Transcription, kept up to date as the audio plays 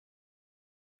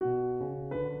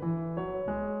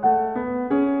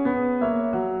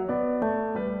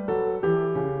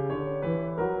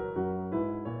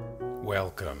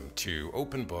to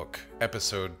Open Book,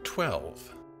 Episode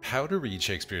 12, How to Read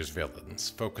Shakespeare's Villains,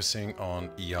 focusing on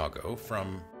Iago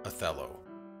from Othello.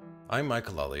 I'm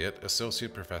Michael Elliott,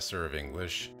 Associate Professor of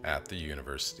English at the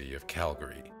University of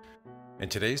Calgary. And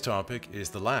today's topic is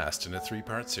the last in a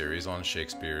three-part series on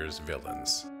Shakespeare's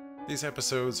villains. These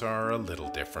episodes are a little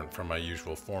different from my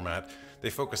usual format. They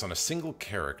focus on a single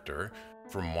character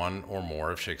from one or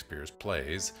more of Shakespeare's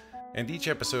plays, and each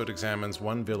episode examines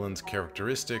one villain's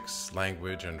characteristics,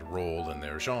 language, and role in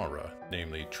their genre,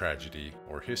 namely tragedy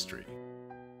or history.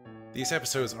 These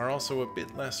episodes are also a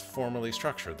bit less formally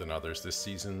structured than others this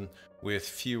season, with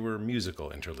fewer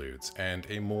musical interludes and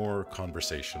a more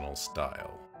conversational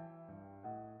style.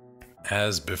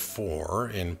 As before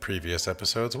in previous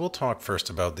episodes, we'll talk first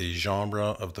about the genre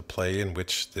of the play in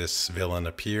which this villain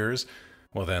appears.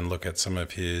 We'll then look at some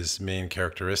of his main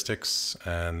characteristics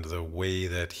and the way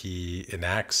that he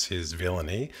enacts his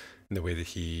villainy, and the way that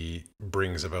he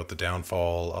brings about the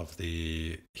downfall of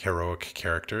the heroic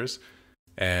characters.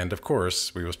 And of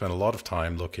course, we will spend a lot of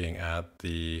time looking at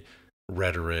the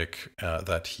rhetoric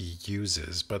that he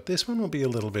uses, but this one will be a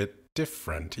little bit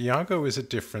different. Iago is a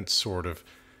different sort of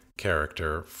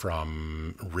character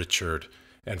from Richard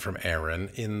and from Aaron,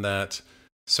 in that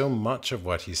so much of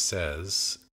what he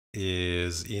says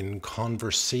is in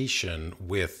conversation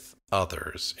with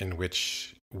others, in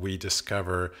which we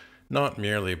discover not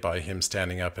merely by him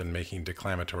standing up and making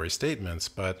declamatory statements,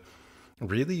 but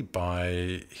really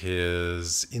by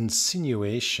his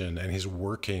insinuation and his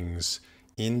workings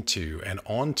into and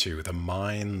onto the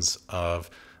minds of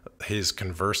his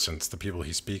conversants, the people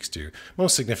he speaks to,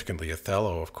 most significantly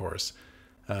Othello, of course.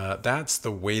 That's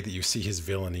the way that you see his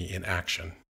villainy in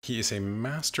action. He is a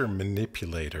master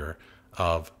manipulator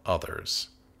of others.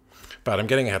 But I'm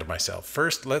getting ahead of myself.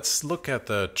 First, let's look at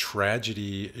the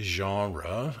tragedy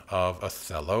genre of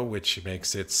Othello, which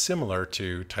makes it similar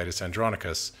to Titus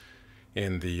Andronicus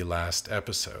in the last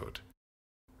episode.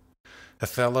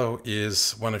 Othello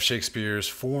is one of Shakespeare's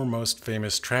four most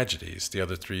famous tragedies, the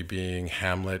other three being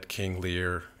Hamlet, King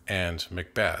Lear, and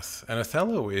Macbeth. And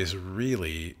Othello is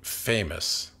really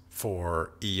famous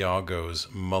for Iago's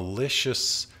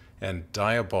malicious and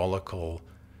diabolical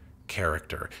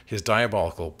character, his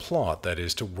diabolical plot, that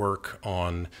is, to work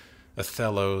on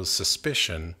Othello's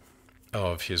suspicion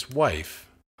of his wife,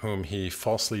 whom he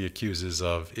falsely accuses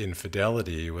of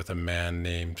infidelity with a man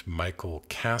named Michael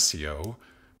Cassio,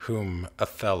 whom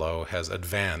Othello has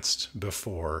advanced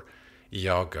before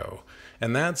Iago.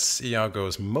 And that's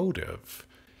Iago's motive.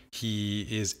 He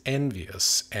is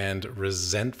envious and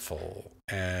resentful,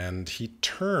 and he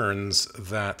turns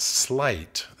that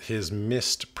slight, his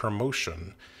missed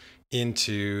promotion,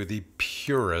 into the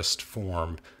purest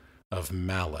form of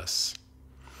malice.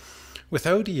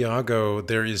 Without Iago,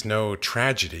 there is no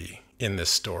tragedy in this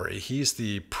story. He's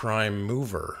the prime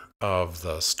mover of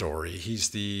the story. He's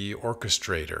the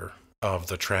orchestrator of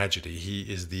the tragedy. He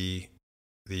is the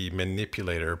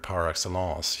manipulator par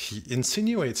excellence. He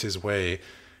insinuates his way,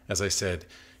 as I said,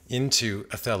 into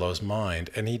Othello's mind,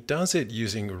 and he does it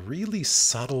using really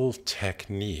subtle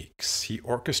techniques. He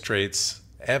orchestrates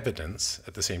evidence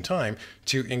at the same time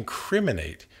to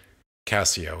incriminate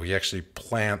Cassio. He actually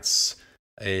plants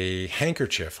a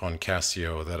handkerchief on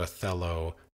Cassio that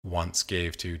Othello once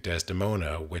gave to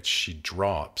Desdemona, which she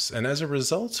drops. And as a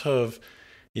result of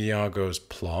Iago's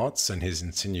plots and his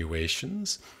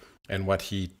insinuations, and what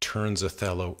he turns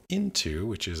Othello into,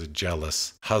 which is a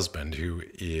jealous husband who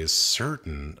is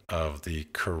certain of the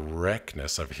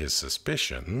correctness of his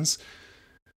suspicions,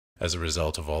 as a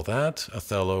result of all that,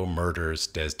 Othello murders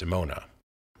Desdemona.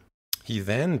 He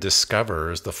then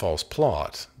discovers the false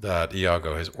plot that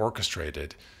Iago has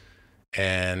orchestrated,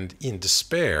 and in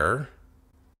despair,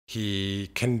 he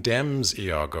condemns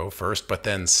Iago first, but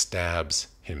then stabs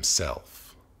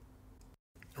himself.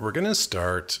 We're going to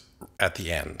start at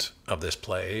the end of this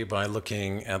play by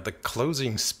looking at the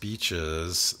closing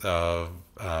speeches of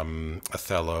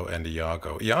Othello and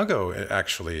Iago. Iago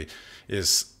actually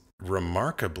is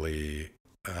remarkably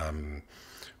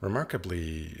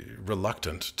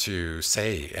reluctant to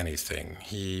say anything.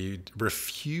 He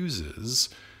refuses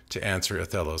to answer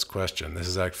Othello's question. This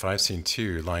is Act 5, Scene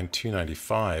 2, line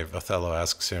 295. Othello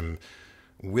asks him,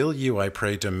 "Will you, I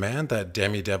pray, demand that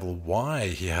demi-devil why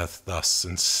he hath thus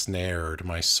ensnared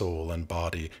my soul and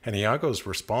body?" And Iago's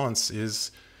response is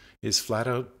flat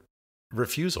out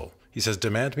refusal. He says,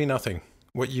 "Demand me nothing.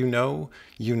 What you know,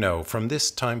 you know. From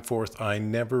this time forth, I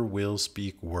never will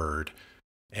speak word."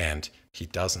 And he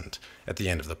doesn't. At the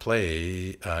end of the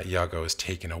play, Iago is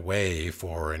taken away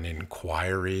for an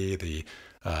inquiry. The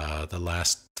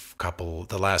last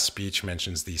the last speech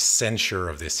mentions the censure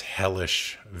of this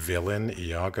hellish villain,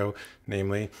 Iago,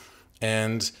 namely,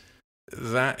 and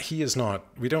that he is not,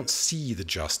 we don't see the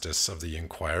justice of the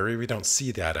inquiry, we don't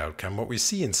see that outcome. What we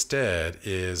see instead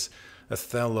is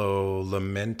Othello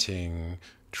lamenting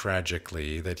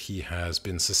tragically that he has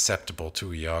been susceptible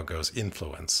to Iago's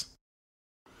influence.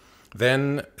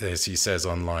 Then, as he says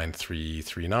on line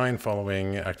 339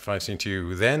 following Act 5, Scene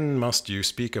 2, then must you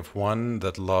speak of one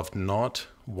that loved not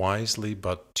wisely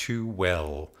but too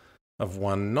well, of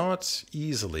one not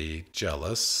easily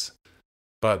jealous,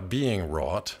 but being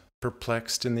wrought,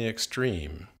 perplexed in the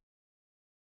extreme.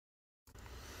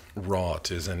 Wrought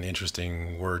is an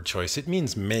interesting word choice. It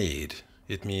means made.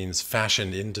 It means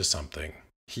fashioned into something.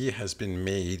 He has been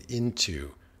made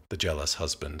into the jealous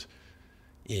husband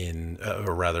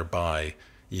or rather by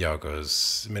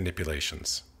Iago's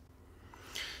manipulations.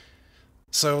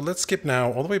 So let's skip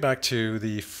now all the way back to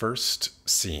the first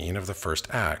scene of the first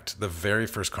act. The very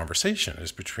first conversation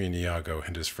is between Iago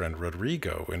and his friend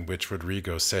Rodrigo, in which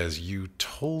Rodrigo says, "You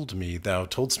toldst me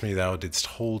thou didst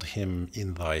hold him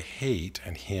in thy hate,"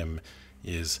 and him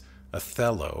is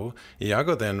Othello.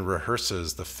 Iago then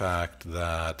rehearses the fact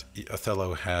that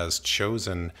Othello has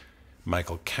chosen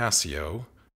Michael Cassio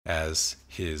as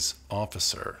his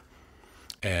officer,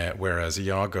 whereas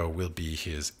Iago will be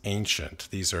his ancient.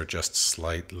 These are just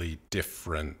slightly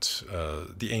different.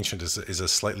 The ancient is a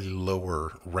slightly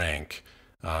lower rank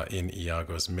in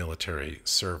Iago's military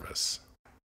service.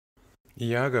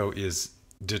 Iago is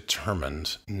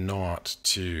determined not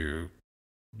to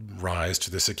rise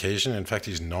to this occasion. In fact,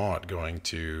 he's not going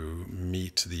to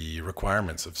meet the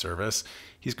requirements of service.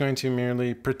 He's going to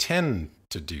merely pretend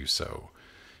to do so.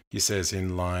 He says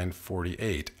in line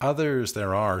 48, "Others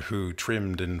there are who,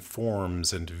 trimmed in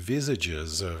forms and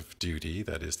visages of duty,"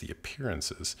 that is, the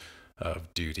appearances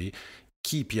of duty,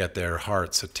 "keep yet their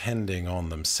hearts attending on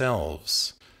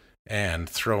themselves, and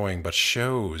throwing but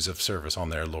shows of service on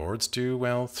their lords, do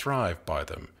well thrive by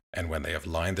them, and when they have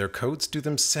lined their coats, do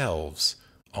themselves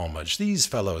homage. These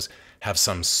fellows have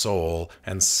some soul,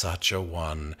 and such a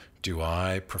one do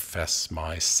I profess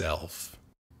myself."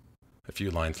 A few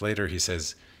lines later, he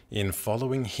says, "In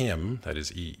following him," that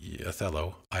is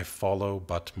Othello, "I follow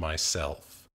but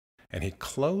myself." And he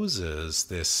closes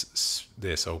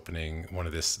this opening,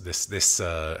 this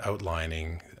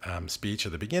outlining speech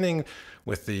at the beginning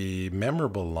with the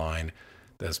memorable line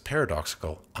that's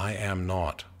paradoxical, "I am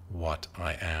not what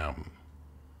I am."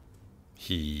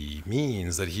 He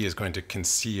means that he is going to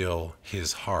conceal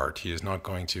his heart. He is not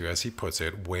going to, as he puts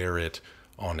it, wear it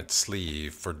on its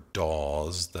sleeve for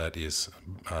daws, that is,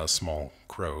 small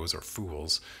crows or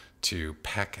fools, to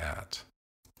peck at.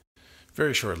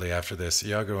 Very shortly after this,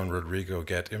 Iago and Rodrigo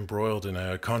get embroiled in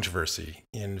a controversy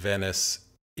in Venice,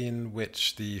 in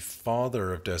which the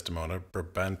father of Desdemona,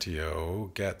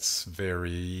 Brabantio, gets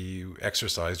very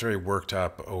worked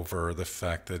up over the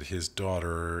fact that his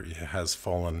daughter has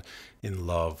fallen in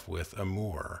love with a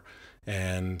Moor.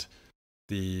 And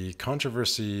the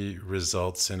controversy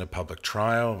results in a public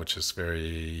trial, which is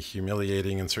very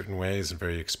humiliating in certain ways and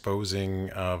very exposing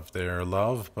of their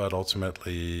love, but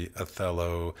ultimately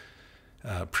Othello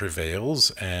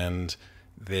prevails, and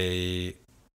they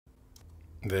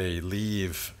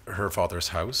leave her father's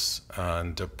house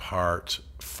and depart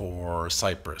for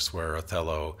Cyprus, where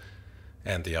Othello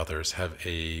and the others have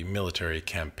a military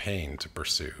campaign to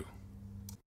pursue.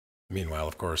 Meanwhile,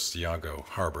 of course, Iago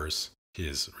harbors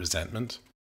his resentment.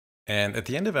 And at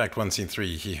the end of Act 1, Scene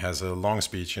 3, he has a long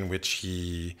speech in which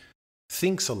he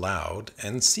thinks aloud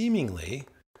and seemingly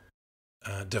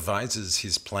devises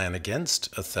his plan against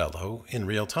Othello in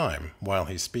real time while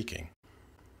he's speaking.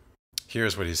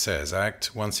 Here's what he says,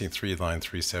 Act 1, Scene 3, line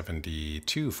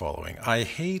 372 following. "I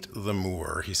hate the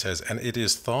Moor," he says, "and it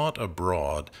is thought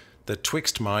abroad that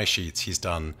twixt my sheets he's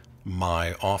done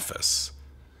my office."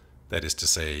 That is to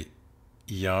say,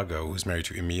 Iago, who's married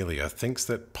to Emilia, thinks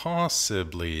that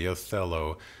possibly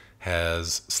Othello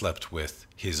has slept with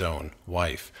his own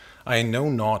wife. "I know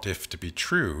not if to be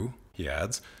true," he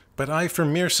adds, "but I for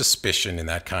mere suspicion in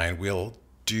that kind will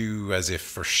do as if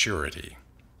for surety.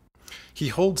 He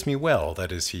holds me well,"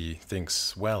 that is, he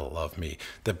thinks well of me,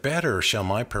 "the better shall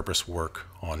my purpose work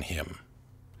on him."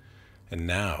 And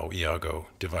now Iago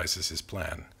devises his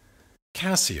plan.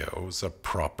 "Cassio's a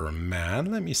proper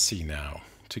man, let me see now,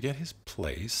 to get his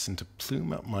place and to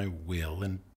plume up my will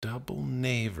in double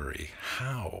knavery.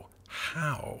 How?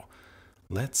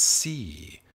 Let's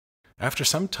see. After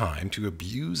some time to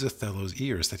abuse Othello's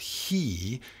ears that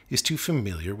he is too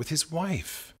familiar with his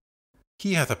wife.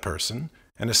 He hath a person,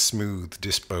 and a smooth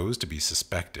disposed to be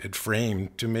suspected,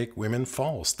 framed to make women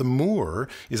false. The Moor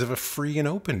is of a free and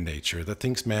open nature that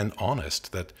thinks men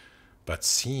honest, that but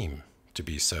seem to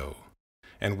be so,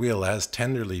 and will as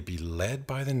tenderly be led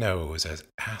by the nose as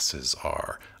asses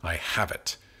are. I have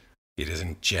it. It is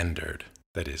engendered.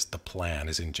 That is, the plan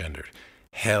is engendered.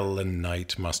 Hell and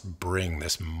night must bring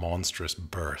this monstrous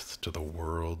birth to the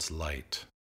world's light.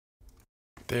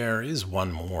 There is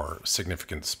one more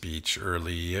significant speech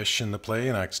early-ish in the play,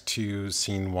 in Act 2,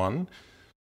 Scene 1.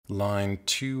 Line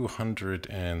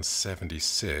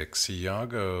 276,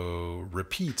 Iago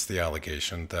repeats the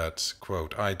allegation that,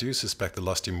 quote, I do suspect the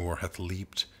lusty Moor hath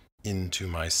leaped into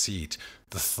my seat,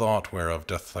 the thought whereof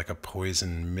doth like a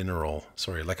poisonous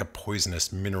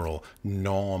mineral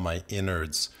gnaw my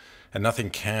innards, and nothing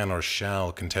can or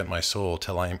shall content my soul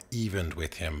till I am evened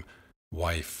with him,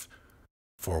 wife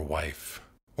for wife.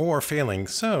 Or failing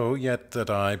so, yet that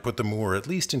I put the Moor at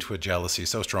least into a jealousy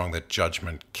so strong that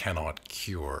judgment cannot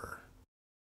cure.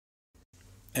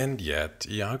 And yet,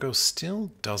 Iago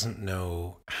still doesn't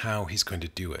know how he's going to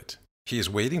do it. He is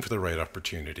waiting for the right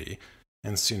opportunity,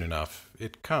 and soon enough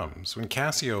it comes. When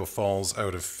Cassio falls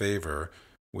out of favor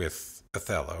with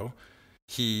Othello,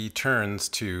 he turns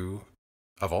to,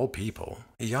 of all people,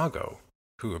 Iago,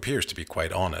 who appears to be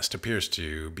quite honest, appears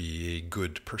to be a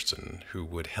good person who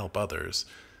would help others.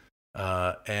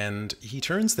 And he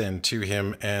turns then to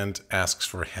him and asks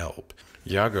for help.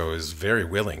 Iago is very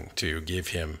willing to give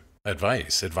him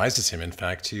advice, advises him, in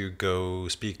fact, to go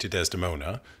speak to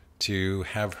Desdemona, to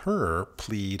have her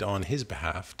plead on his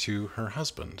behalf to her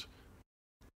husband.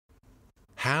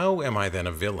 How am I then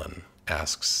a villain?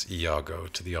 Asks Iago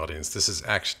to the audience. This is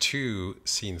Act 2,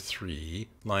 Scene 3,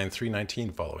 line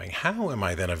 319 following. How am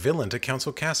I then a villain to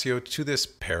counsel Cassio to this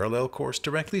parallel course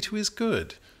directly to his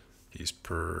good? He's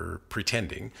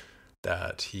pretending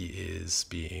that he is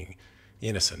being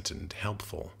innocent and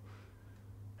helpful.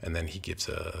 And then he gives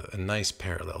a nice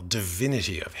parallel.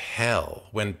 Divinity of hell,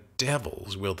 when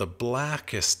devils will the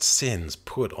blackest sins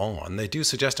put on, they do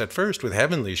suggest at first with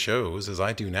heavenly shows, as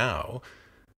I do now.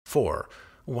 For,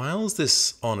 whiles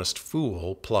this honest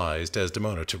fool plies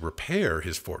Desdemona to repair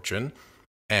his fortune,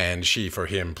 and she for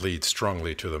him pleads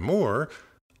strongly to the Moor,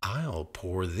 I'll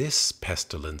pour this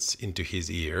pestilence into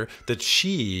his ear, that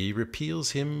she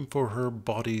repeals him for her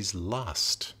body's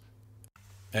lust.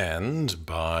 And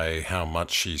by how much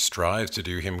she strives to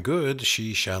do him good,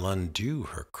 she shall undo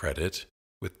her credit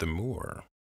with the Moor.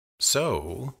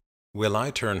 So will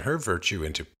I turn her virtue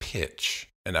into pitch,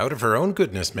 and out of her own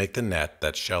goodness make the net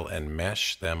that shall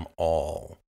enmesh them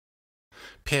all.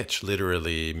 Pitch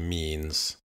literally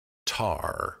means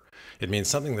tar. It means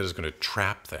something that is going to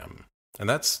trap them. And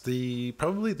that's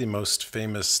probably the most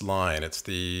famous line. It's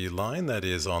the line that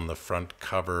is on the front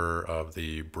cover of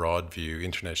the Broadview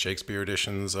Internet Shakespeare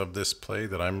editions of this play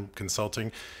that I'm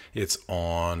consulting. It's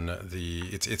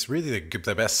it's really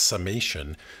the best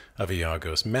summation of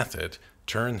Iago's method.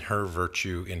 Turn her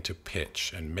virtue into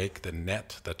pitch and make the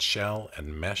net that shall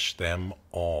enmesh them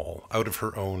all out of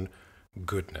her own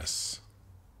goodness.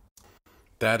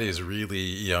 That is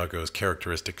really Iago's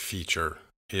characteristic feature.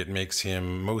 It makes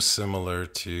him most similar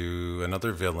to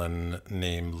another villain,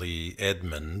 namely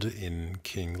Edmund in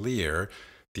King Lear,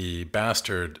 the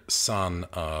bastard son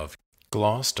of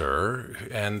Gloucester,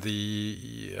 and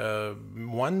the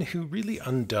one who really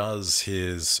undoes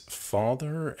his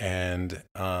father and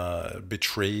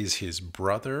betrays his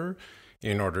brother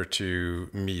in order to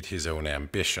meet his own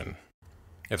ambition.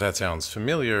 If that sounds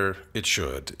familiar, it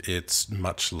should. It's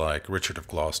much like Richard of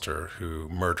Gloucester, who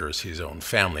murders his own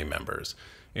family members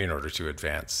in order to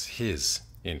advance his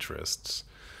interests.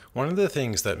 One of the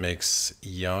things that makes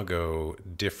Iago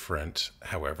different,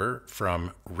 however,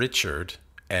 from Richard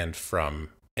and from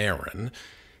Aaron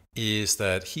is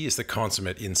that he is the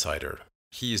consummate insider.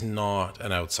 He is not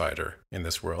an outsider in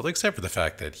this world, except for the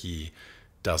fact that he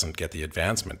doesn't get the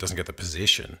advancement, doesn't get the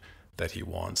position that he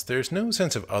wants. There's no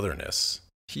sense of otherness.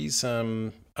 He's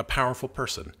a powerful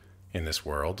person in this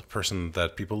world, a person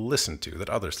that people listen to, that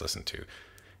others listen to.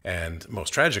 And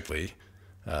most tragically,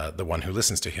 the one who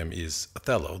listens to him is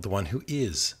Othello, the one who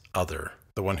is other,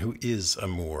 the one who is a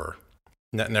Moor.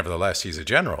 Nevertheless, he's a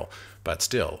general, but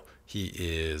still, he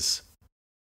is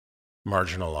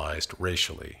marginalized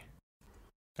racially,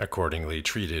 accordingly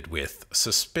treated with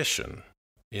suspicion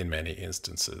in many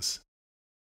instances.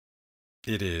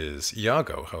 It is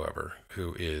Iago, however,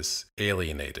 who is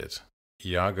alienated.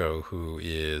 Iago who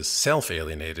is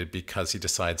self-alienated because he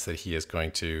decides that he is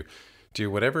going to do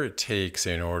whatever it takes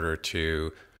in order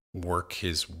to work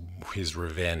his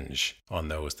revenge on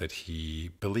those that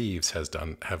he believes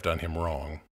have done him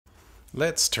wrong.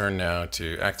 Let's turn now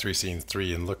to Act 3, Scene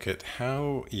 3 and look at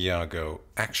how Iago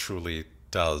actually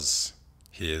does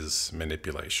his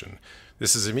manipulation.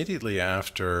 This is immediately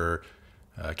after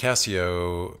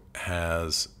Cassio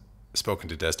has spoken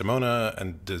to Desdemona,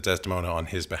 and Desdemona on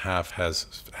his behalf has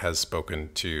spoken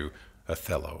to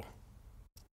Othello.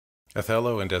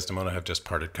 Othello and Desdemona have just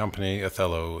parted company,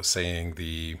 Othello saying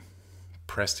the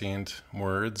prescient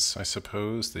words, I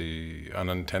suppose, the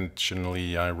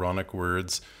unintentionally ironic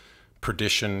words,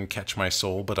 perdition catch my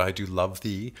soul, but I do love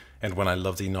thee, and when I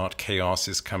love thee not, chaos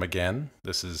is come again.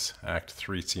 This is Act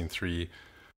 3, Scene 3,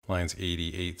 lines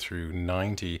 88 through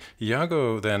 90.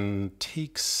 Iago then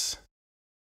takes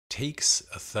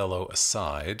Othello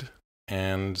aside,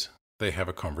 and they have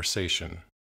a conversation.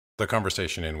 The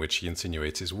conversation in which he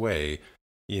insinuates his way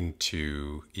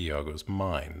into Iago's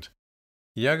mind.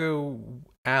 Iago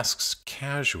asks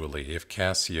casually if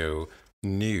Cassio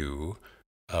knew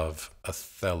of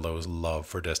Othello's love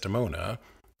for Desdemona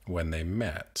when they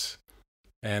met,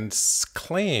 and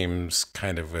claims,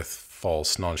 kind of with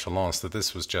false nonchalance, that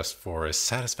this was just for a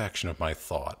satisfaction of my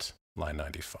thought, line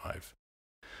 95.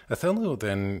 Othello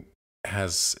then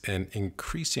has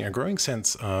a growing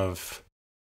sense of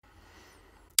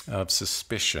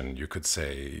suspicion, you could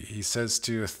say. He says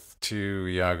to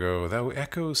Iago, "Thou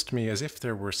echoest me as if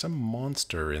there were some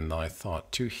monster in thy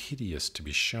thought, too hideous to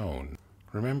be shown."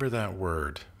 Remember that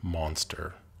word,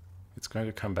 monster. It's going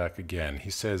to come back again. He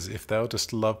says, "If thou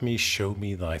dost love me, show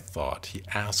me thy thought." He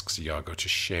asks Iago to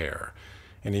share.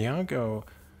 And Iago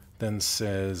then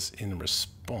says in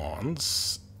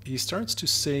response, he starts to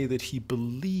say that he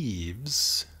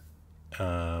believes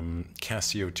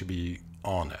Cassio to be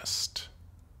honest.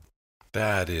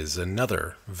 That is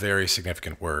another very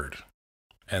significant word.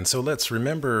 And so let's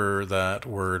remember that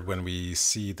word when we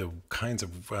see the kinds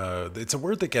of, it's a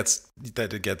word that gets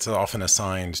often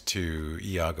assigned to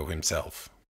Iago himself,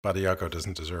 but Iago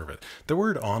doesn't deserve it. The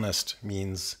word honest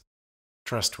means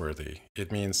trustworthy.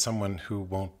 It means someone who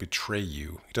won't betray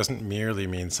you. It doesn't merely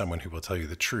mean someone who will tell you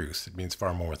the truth. It means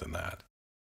far more than that.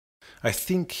 "I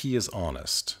think he is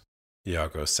honest,"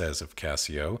 Iago says of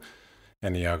Cassio.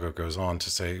 And Iago goes on to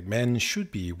say, "Men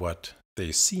should be what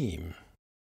they seem."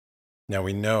 Now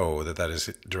we know that that is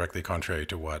directly contrary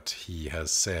to what he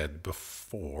has said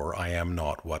before. "I am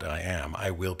not what I am.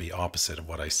 I will be opposite of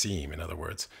what I seem," in other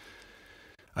words.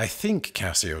 "I think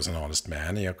Cassio is an honest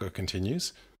man," Iago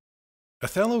continues.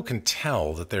 Othello can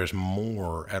tell that there's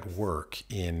more at work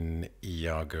in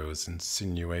Iago's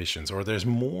insinuations, or there's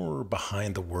more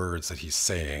behind the words that he's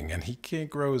saying, and he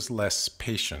grows less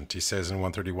patient. He says in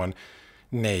 131,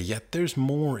 "Nay, yet there's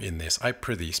more in this. I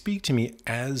prithee, speak to me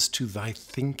as to thy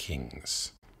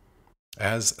thinkings.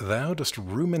 As thou dost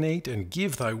ruminate and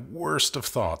give thy worst of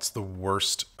thoughts the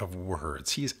worst of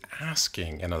words." He's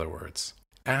asking, in other words,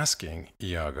 asking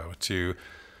Iago to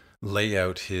lay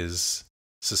out his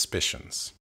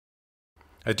suspicions.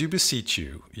 "I do beseech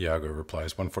you," Iago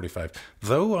replies, 145,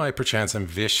 "though I perchance am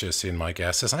vicious in my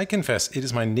guesses, I confess it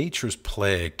is my nature's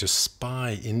plague to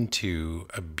spy into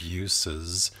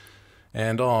abuses,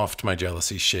 and oft my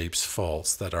jealousy shapes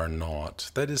faults that are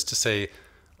not." That is to say,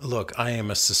 look, I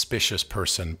am a suspicious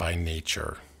person by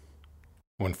nature.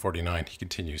 149, he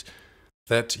continues,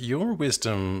 "that your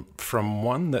wisdom from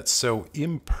one that so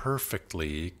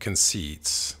imperfectly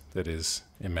conceits," that is,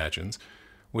 imagines,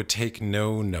 "would take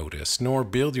no notice, nor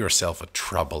build yourself a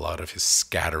trouble out of his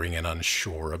scattering and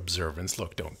unsure observance."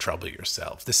 Look, don't trouble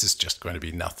yourself. This is just going to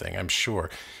be nothing, I'm sure.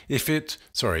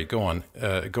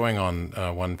 Going on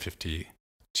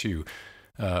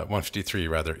 153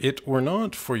 rather. "It were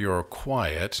not for your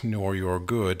quiet, nor your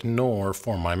good, nor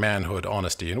for my manhood,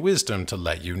 honesty, and wisdom to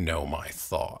let you know my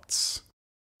thoughts."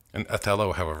 And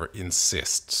Othello, however,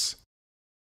 insists.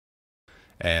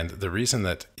 And the reason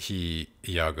that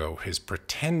Iago is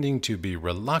pretending to be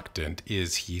reluctant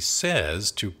is he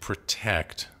says to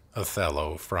protect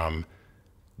Othello from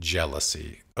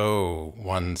jealousy. Line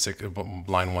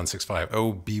 165,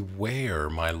 "Oh,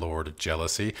 beware, my lord,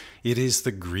 jealousy. It is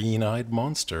the green-eyed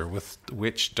monster with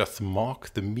which doth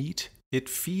mock the meat it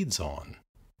feeds on."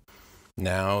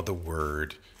 Now the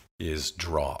word is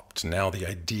dropped. Now the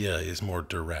idea is more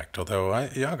direct, although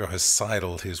Iago has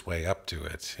sidled his way up to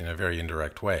it in a very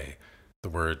indirect way. The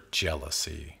word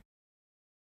jealousy.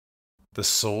 "The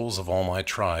souls of all my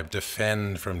tribe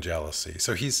defend from jealousy."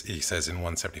 So he says in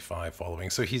 175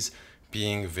 following. So he's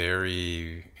being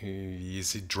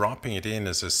he's dropping it in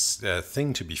as a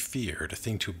thing to be feared, a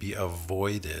thing to be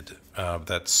avoided,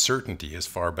 that certainty is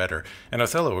far better. And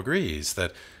Othello agrees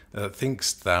that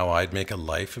Think'st thou I'd make a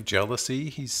life of jealousy,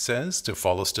 he says, to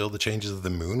follow still the changes of the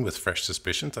moon with fresh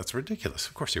suspicions? That's ridiculous.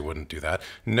 Of course he wouldn't do that.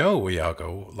 No,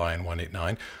 Iago, line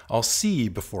 189, I'll see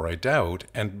before I doubt,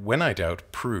 and when I doubt,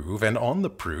 prove, and on the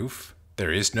proof,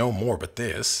 there is no more but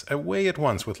this, away at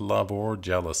once with love or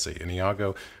jealousy. And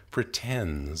Iago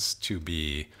pretends to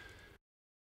be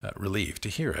relieved to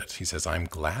hear it. He says, I'm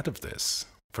glad of this,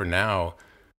 for now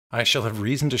I shall have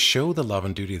reason to show the love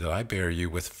and duty that I bear you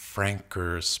with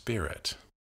franker spirit.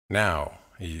 Now,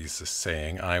 he's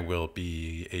saying, I will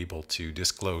be able to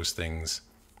disclose things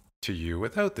to you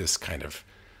without this kind of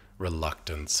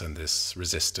reluctance and this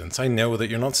resistance. I know that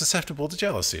you're not susceptible to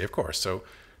jealousy, of course, so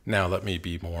now let me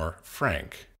be more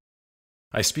frank.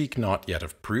 I speak not yet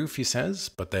of proof, he says,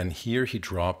 but then here he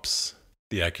drops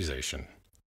the accusation.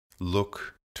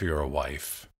 Look to your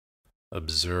wife.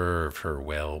 Observe her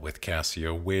well with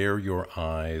Cassio. Wear your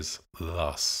eyes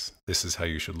thus. This is how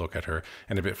you should look at her.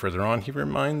 And a bit further on, he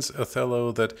reminds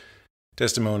Othello that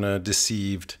Desdemona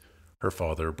deceived her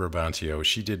father, Brabantio.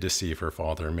 She did deceive her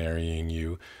father, marrying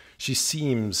you. She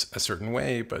seems a certain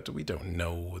way, but we don't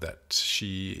know that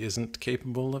she isn't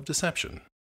capable of deception.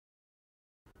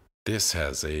 This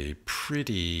has a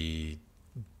pretty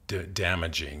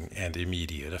damaging and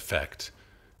immediate effect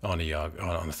on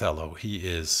Othello. He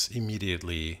is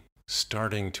immediately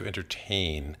starting to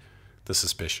entertain the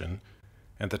suspicion,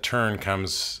 and the turn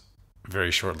comes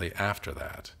very shortly after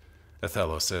that.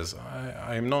 Othello says,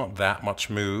 I am not that much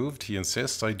moved, he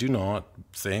insists. I do not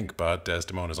think but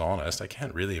Desdemona is honest. I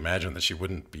can't really imagine that she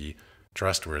wouldn't be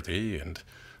trustworthy and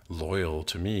loyal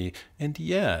to me. And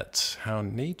yet, how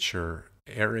nature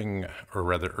erring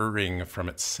from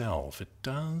itself, it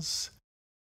does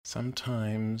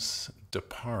sometimes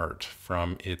depart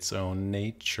from its own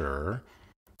nature,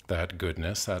 that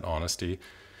goodness, that honesty.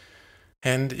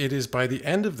 And it is by the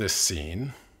end of this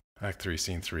scene, Act 3,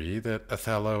 Scene 3, that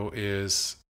Othello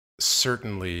is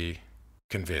certainly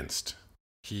convinced.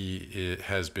 He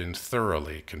has been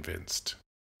thoroughly convinced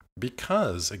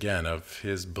because, again, of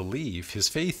his belief, his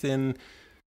faith in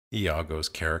Iago's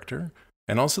character,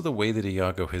 and also the way that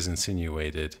Iago has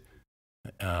insinuated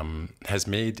has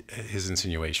made his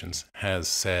insinuations, has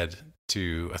said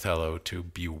to Othello to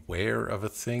beware of a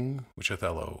thing, which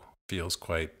Othello feels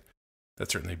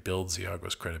that certainly builds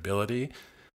Iago's credibility.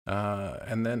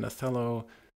 And then Othello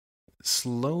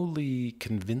slowly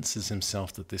convinces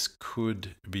himself that this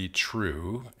could be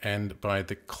true. And by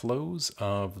the close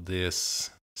of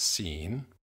this scene,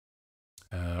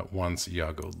 once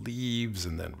Iago leaves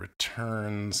and then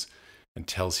returns, and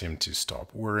tells him to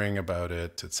stop worrying about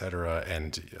it, etc.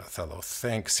 And Othello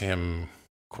thanks him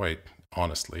quite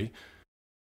honestly.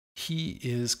 He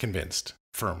is convinced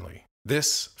firmly.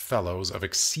 This fellow's of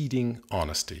exceeding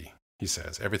honesty, he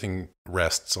says. Everything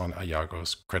rests on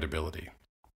Iago's credibility.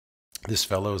 This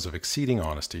fellow is of exceeding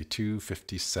honesty,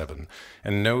 257,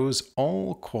 and knows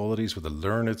all qualities with a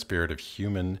learned spirit of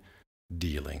human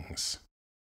dealings.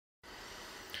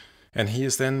 And he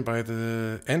is then, by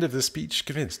the end of this speech,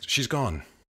 convinced. She's gone.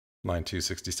 Line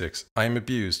 266. I am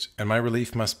abused, and my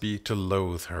relief must be to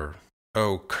loathe her.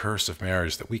 Oh, curse of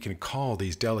marriage, that we can call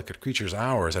these delicate creatures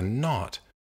ours, and not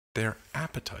their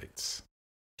appetites.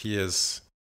 He is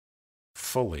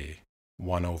fully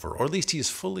won over, or at least he is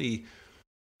fully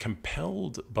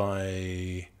compelled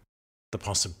by the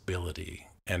possibility,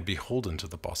 and beholden to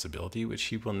the possibility, which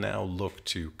he will now look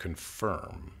to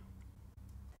confirm.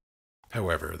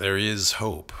 However, there is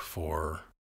hope for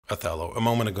Othello. A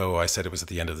moment ago, I said it was at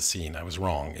the end of the scene. I was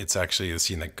wrong. It's actually the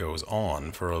scene that goes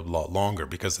on for a lot longer,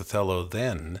 because Othello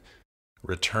then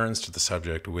returns to the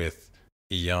subject with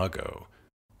Iago,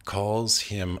 calls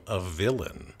him a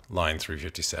villain, line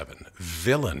 357.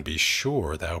 Villain, be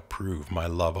sure thou prove my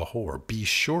love a whore. Be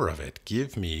sure of it.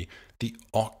 Give me the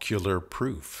ocular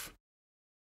proof.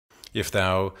 If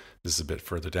thou, this is a bit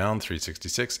further down,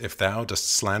 366, if thou dost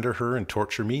slander her and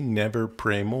torture me, never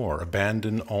pray more.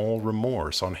 Abandon all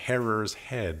remorse. On Herer's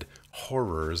head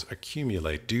horrors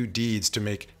accumulate. Do deeds to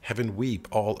make heaven weep,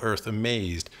 all earth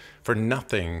amazed. For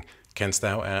nothing canst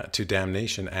thou to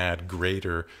damnation add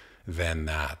greater than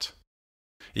that.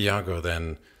 Iago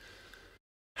then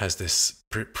has this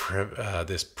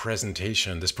performance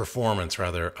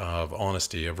of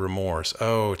honesty, of remorse.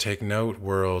 Oh, take note,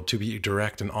 world, to be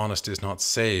direct and honest is not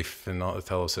safe. And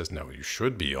Othello says, no, you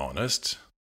should be honest.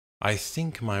 I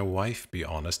think my wife be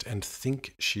honest, and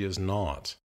think she is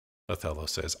not. Othello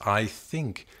says, I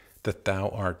think that thou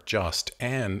art just,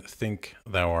 and think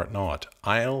thou art not.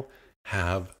 I'll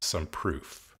have some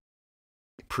proof.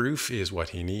 Proof is what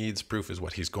he needs. Proof is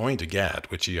what he's going to get,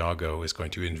 which Iago is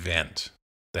going to invent.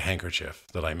 The handkerchief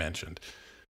that I mentioned.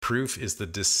 Proof is the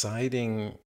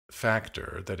deciding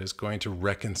factor that is going to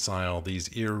reconcile these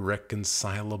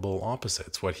irreconcilable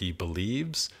opposites, what he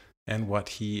believes and what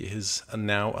he is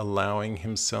now allowing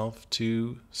himself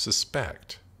to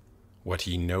suspect, what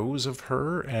he knows of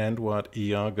her and what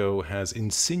Iago has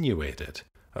insinuated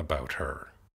about her.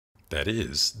 That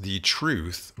is, the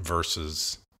truth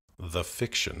versus the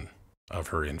fiction of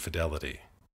her infidelity.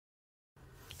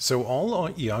 So all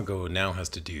Iago now has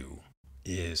to do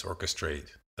is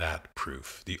orchestrate that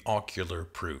proof, the ocular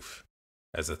proof,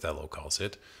 as Othello calls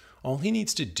it. All he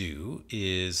needs to do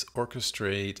is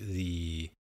orchestrate the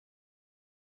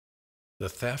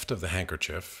theft of the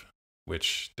handkerchief,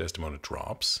 which Desdemona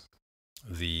drops,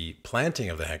 the planting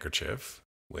of the handkerchief,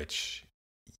 which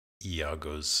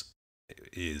Iago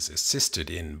is assisted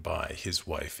in by his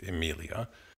wife Emilia,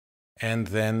 and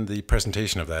then the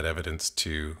presentation of that evidence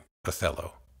to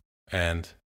Othello. And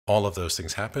all of those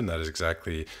things happen. That is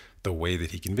exactly the way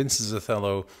that he convinces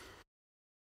Othello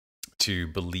to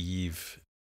believe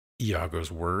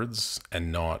Iago's words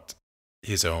and not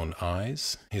his own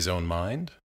eyes, his own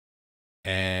mind.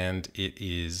 And it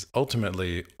is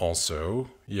ultimately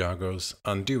also Iago's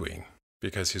undoing,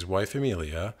 because his wife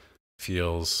Emilia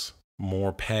feels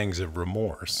more pangs of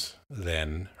remorse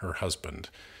than her husband.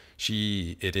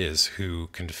 She it is who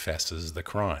confesses the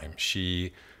crime.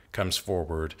 She comes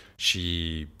forward,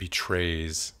 she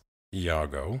betrays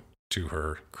Iago, to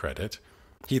her credit.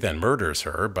 He then murders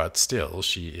her, but still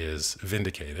she is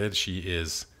vindicated. She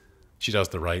does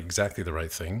exactly the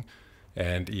right thing.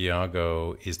 And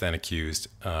Iago is then accused,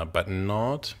 but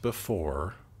not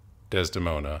before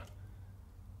Desdemona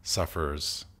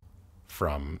suffers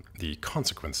from the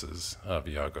consequences of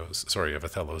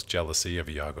Othello's jealousy, of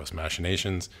Iago's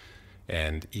machinations,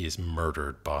 and is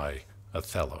murdered by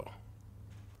Othello.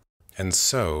 And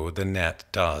so the net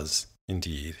does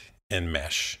indeed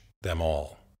enmesh them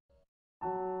all.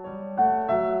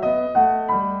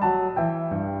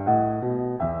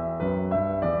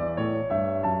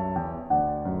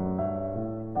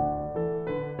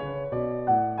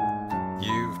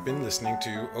 You've been listening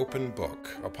to Open Book,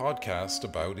 a podcast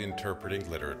about interpreting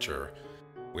literature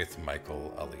with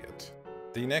Michael Elliott.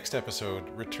 The next episode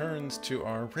returns to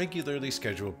our regularly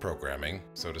scheduled programming,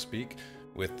 so to speak,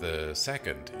 with the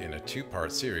second in a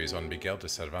two-part series on Miguel de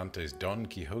Cervantes' Don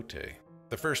Quixote.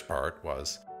 The first part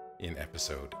was in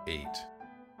episode 8.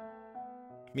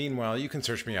 Meanwhile, you can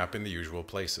search me up in the usual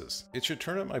places. It should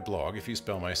turn up my blog if you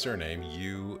spell my surname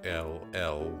Ullyot,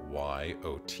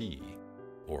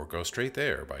 or go straight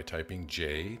there by typing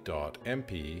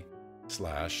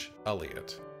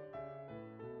j.mp/Elliott.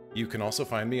 You can also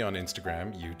find me on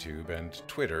Instagram, YouTube, and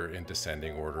Twitter in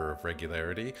descending order of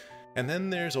regularity. And then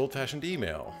there's old-fashioned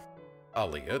email,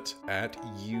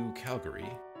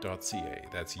 Elliott@ucalgary.ca.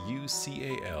 That's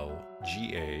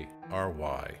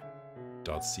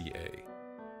UCALGARY.ca.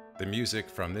 The music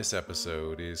from this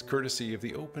episode is courtesy of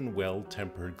the Open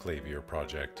Well-Tempered Clavier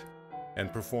Project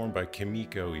and performed by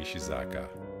Kimiko Ishizaka.